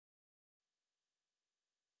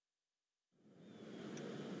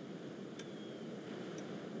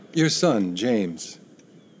Your son, James.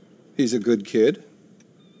 He's a good kid.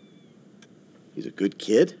 He's a good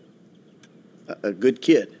kid? A good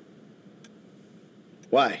kid?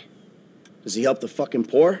 Why? Does he help the fucking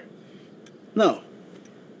poor? No.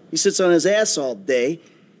 He sits on his ass all day,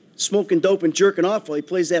 smoking dope and jerking off while he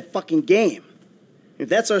plays that fucking game. If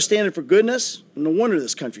that's our standard for goodness, no wonder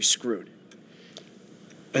this country's screwed.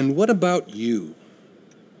 And what about you?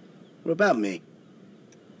 What about me?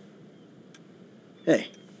 Hey.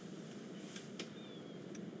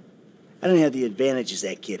 I don't have the advantages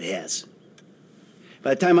that kid has.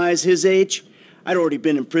 By the time I was his age, I'd already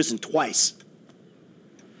been in prison twice.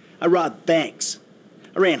 I robbed banks.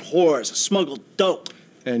 I ran whores. I smuggled dope.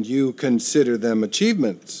 And you consider them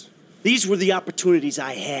achievements? These were the opportunities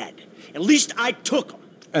I had. At least I took them.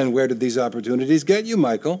 And where did these opportunities get you,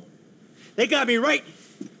 Michael? They got me right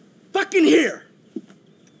fucking here.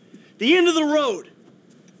 The end of the road.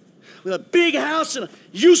 With a big house and a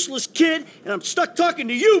useless kid, and I'm stuck talking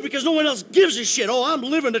to you because no one else gives a shit. Oh, I'm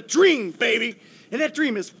living a dream, baby. And that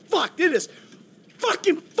dream is fucked. It is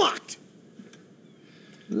fucking fucked.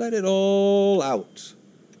 Let it all out.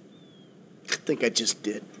 I think I just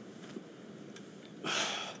did.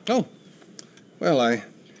 Oh, well, I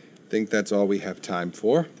think that's all we have time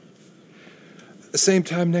for. Same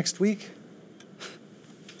time next week?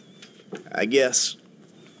 I guess.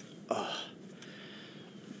 I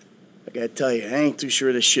gotta tell you, I ain't too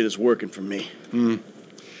sure this shit is working for me.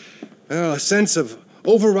 Well, a sense of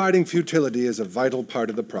overriding futility is a vital part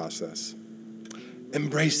of the process.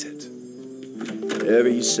 Embrace it. Whatever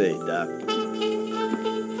you say, Doc.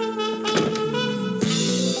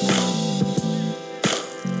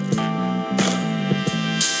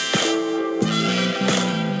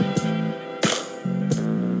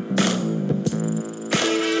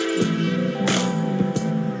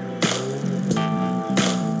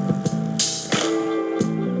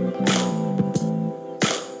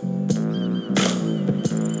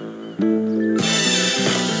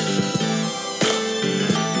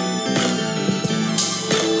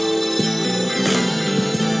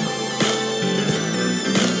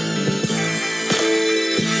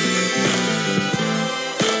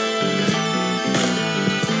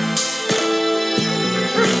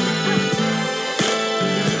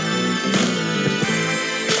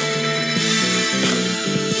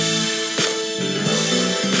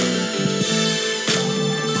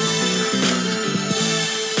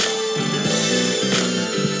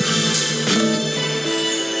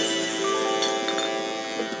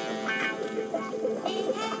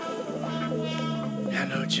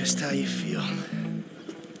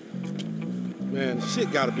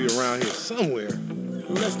 Shit gotta be around here somewhere.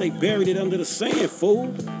 Unless they buried it under the sand, fool.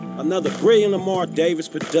 Another brilliant Lamar Davis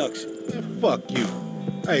production. Man, fuck you.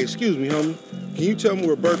 Hey, excuse me, homie. Can you tell me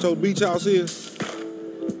where Berto's Beach House is?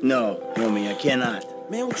 No, homie, I cannot.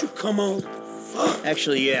 Man, won't you come on? Fuck.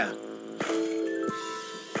 Actually, yeah.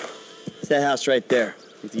 It's that house right there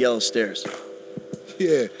with the yellow stairs.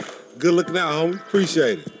 Yeah, good looking out, homie.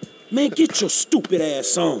 Appreciate it. Man, get your stupid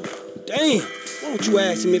ass on. Damn. Why don't you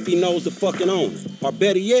ask him if he knows the fucking owner? Or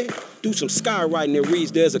better yet, do some skywriting that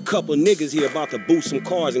reads there's a couple of niggas here about to boost some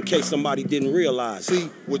cars in case somebody didn't realize. See,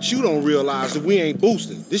 what you don't realize is we ain't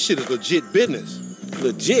boosting. This shit is legit business.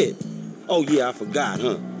 Legit? Oh yeah, I forgot,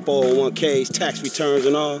 huh? 401ks, tax returns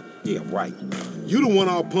and all? Yeah, right. You the one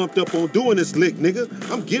all pumped up on doing this lick,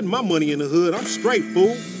 nigga. I'm getting my money in the hood. I'm straight,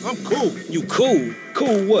 fool. I'm cool. You cool?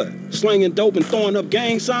 Cool what? Slinging dope and throwing up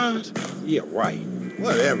gang signs? Yeah, right.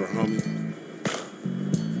 Whatever, homie.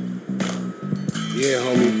 Yeah,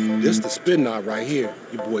 homie, this the spin knot right here.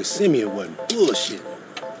 Your boy Simeon wasn't bullshit.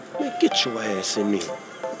 Man, get your ass in there.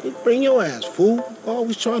 Man, bring your ass, fool.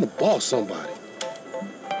 Always trying to boss somebody.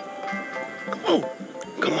 Come on.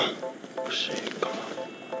 Come on. Shit, come on.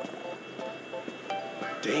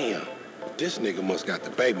 Damn, this nigga must got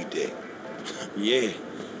the baby dick. Yeah,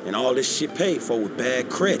 and all this shit paid for with bad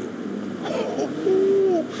credit.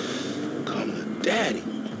 Oh, come to daddy.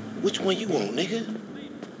 Which one you want, nigga?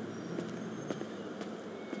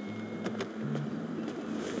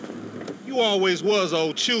 You always was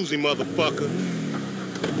old choosy, motherfucker.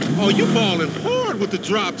 Oh, you ballin' hard with the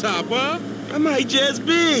drop top, huh? I might just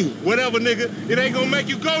be. Whatever, nigga. It ain't gonna make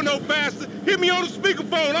you go no faster. Hit me on the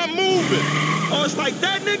speakerphone. I'm moving. Oh, it's like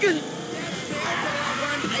that, nigga?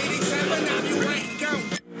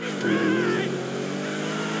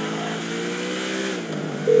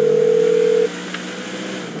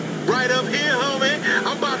 Right up here, homie.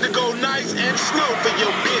 I'm about to go nice and slow for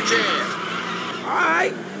your bitch ass. All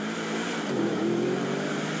right.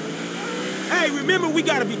 Hey, remember we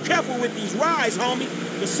gotta be careful with these rides, homie.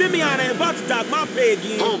 The Simeon ain't about to dock my pay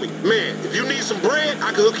again. Homie, man, if you need some bread,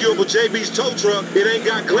 I can hook you up with JB's tow truck. It ain't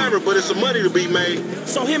got glamour, but it's some money to be made.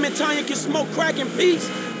 So him and Tanya can smoke crack in peace?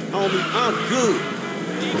 Homie, I'm good.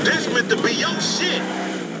 This meant to be your shit.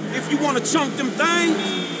 If you wanna chunk them things,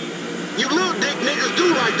 You little dick niggas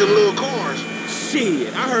do like them little cars.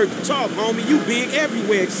 shit, I heard you talk, homie. You big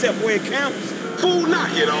everywhere except where it counts. Fool,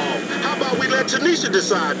 knock it off. How about we let Tanisha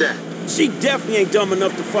decide that? She definitely ain't dumb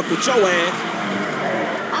enough to fuck with your ass.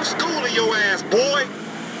 I'm schooling your ass, boy.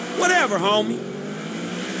 Whatever, homie.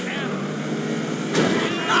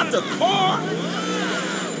 Not the car.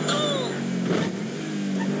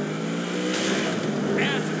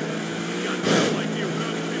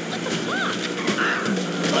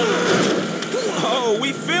 Oh,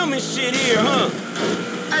 we filming shit here, huh?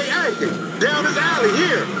 Hey, down this alley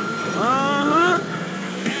here. Uh-huh.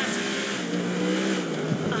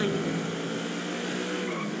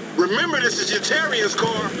 Remember, this is your Terrier's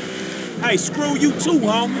car. Hey, screw you too,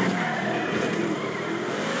 homie.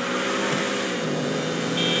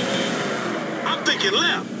 I'm thinking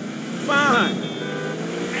left. Fine.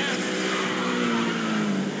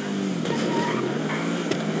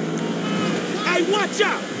 Hey, watch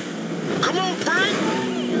out! Come on, Frank.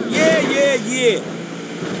 Yeah.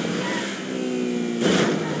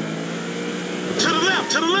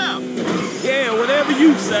 To the left. Yeah, whatever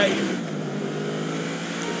you say.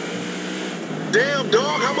 Damn,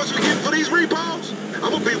 dog, how much we get for these repos?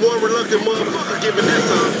 I'm gonna be one reluctant motherfucker giving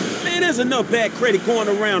this up. Man, there's enough bad credit going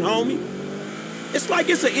around, homie. It's like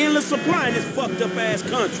it's an endless supply in this fucked up ass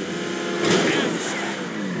country.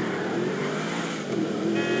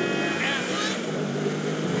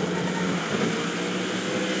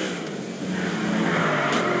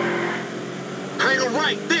 Hang 'em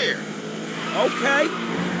right there. Okay.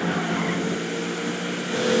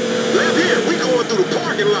 Left here, we going through the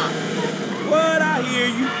parking lot. What? I hear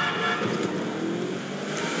you.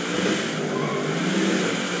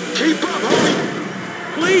 Keep up, homie.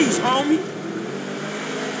 Please, homie.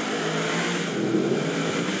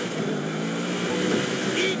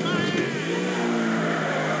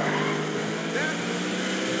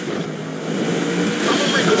 I'm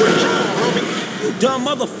gonna make a withdrawal, homie. You dumb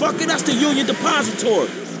motherfucker, that's the Union Depository.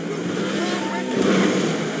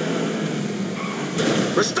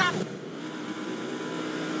 But stop.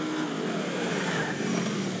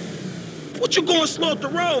 What you going slow up the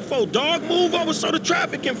road for, dog? Move over so the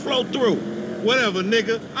traffic can flow through. Whatever,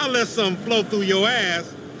 nigga. I'll let something flow through your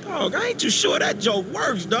ass. Dog, I ain't too sure that joke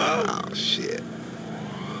works, dog. Oh, shit.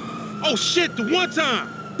 Oh, shit, the one time.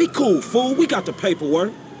 Be cool, fool. We got the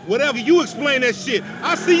paperwork. Whatever, you explain that shit.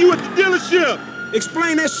 I'll see you at the dealership.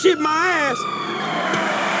 Explain that shit my ass.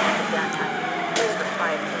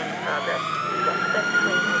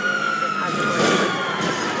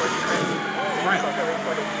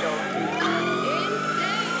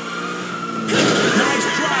 Nice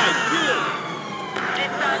drive, good.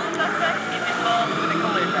 Suspect is involved with a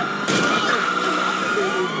collision.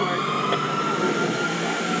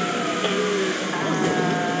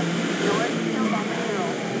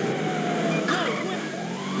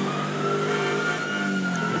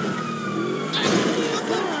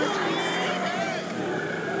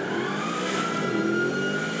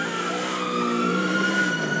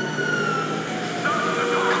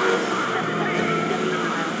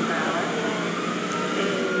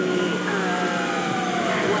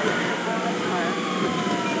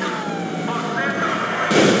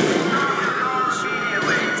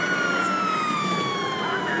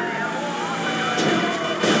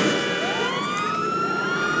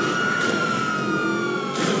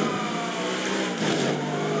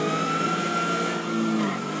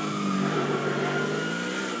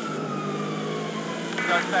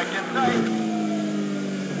 Suspect in sight.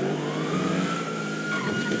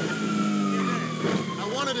 I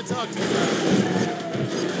wanted to talk to you.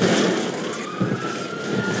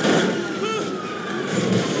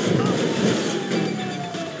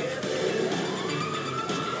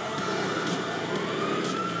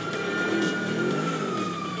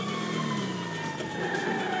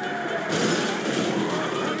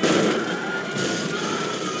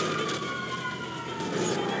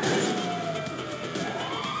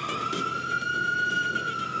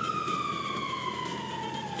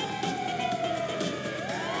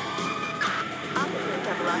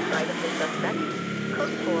 Right of the suspect.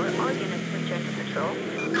 Code 4, all units return to patrol.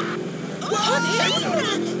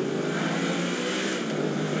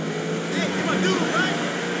 Hey, you my dude, right?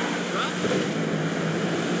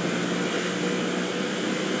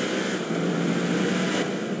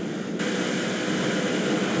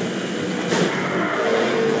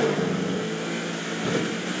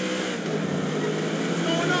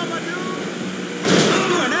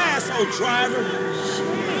 slow, driver.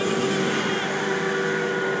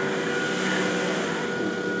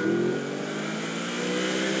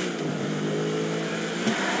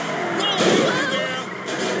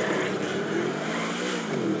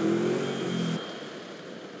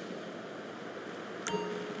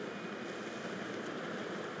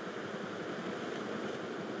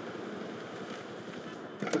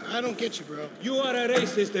 I don't get you, bro. You are a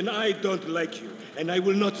racist and I don't like you. And I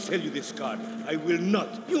will not sell you this car. I will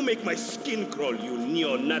not. You make my skin crawl, you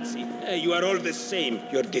neo-Nazi. Hey, you are all the same.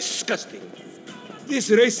 You're disgusting.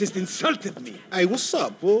 This racist insulted me. Hey, what's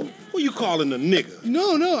up, fool? Who you calling a nigga?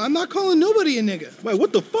 No, I'm not calling nobody a nigga. Wait,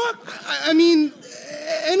 what the fuck? I mean,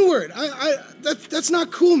 N-word. That's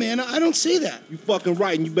not cool, man. I don't say that. You fucking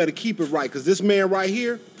right, and you better keep it right, because this man right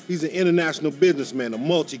here, he's an international businessman, a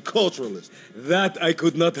multiculturalist. That I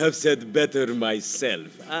could not have said better myself.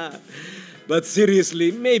 But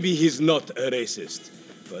seriously, maybe he's not a racist.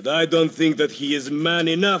 But I don't think that he is man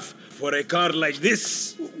enough for a car like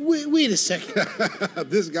this. Wait a second.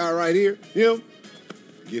 This guy right here, him,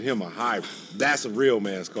 get him a hybrid. That's a real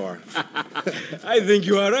man's car. I think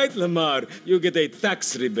you are right, Lamar. You get a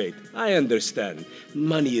tax rebate. I understand.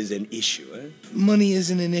 Money is an issue, eh? Money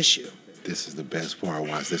isn't an issue. This is the best part.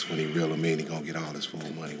 Watch this when he reel him in. He gonna get all his full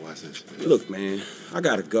money. Watch this. Look, man, I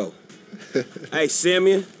gotta go. Hey,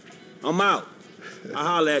 Simeon, I'm out. I'll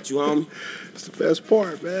holler at you, homie. It's the best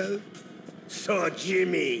part, man. So,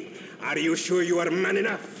 Jimmy, are you sure you are man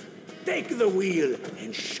enough? Take the wheel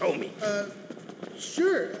and show me.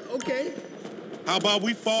 Sure, okay. How about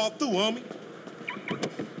we fall through, homie?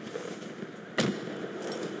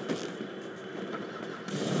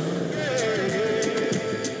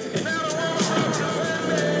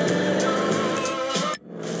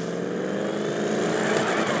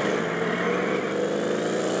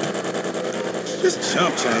 This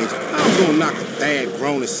chump change, I'm gonna knock a bad,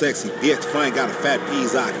 grown and sexy bitch if I ain't got a fat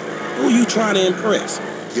pizzazz. Who you trying to impress?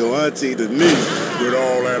 Your auntie Denise. With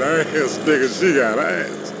all that ass, nigga, she got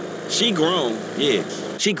ass. She grown, yeah.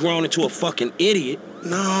 She grown into a fucking idiot.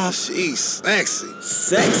 No, she's sexy.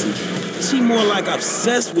 Sexy? She more like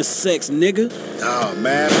obsessed with sex, nigga. Oh,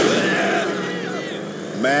 mad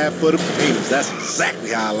for the penis. That's exactly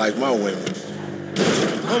how I like my women.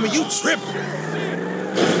 Homie, you tripping.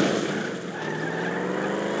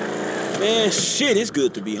 Man, shit, it's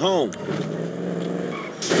good to be home.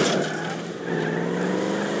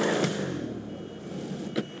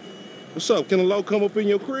 What's up? Can a low come up in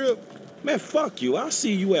your crib? Man, fuck you. I'll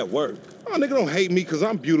see you at work. Oh, nigga, don't hate me because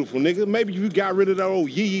I'm beautiful, nigga. Maybe you got rid of that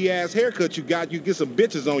old yee-yee-ass haircut you got, you get some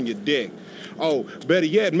bitches on your dick. Oh, better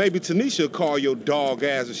yet, maybe Tanisha will call your dog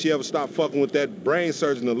ass if she ever stop fucking with that brain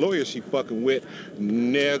surgeon, the lawyer she fucking with.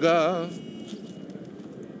 Nigga.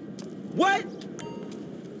 What?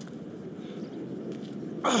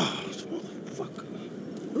 Oh, motherfucker.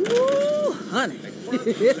 Ooh, honey.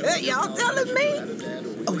 Y'all telling me?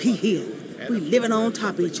 Oh, he here. We living on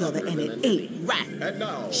top of each other, and it ain't right.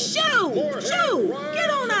 Shoo! Get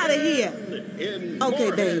on out of here!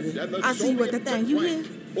 Okay, baby. I see you at the thing. You hear?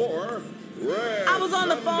 I was on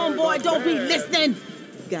the phone, boy. Don't be listening.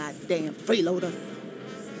 Goddamn freeloader.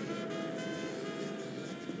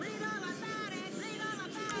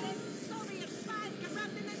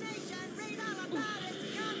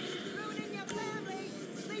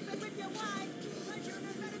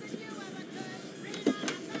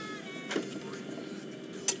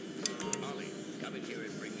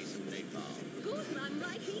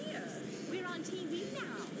 TV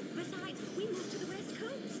now. Besides, we moved to the West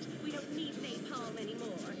Coast. We don't need napalm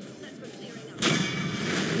anymore. That's for clearing up.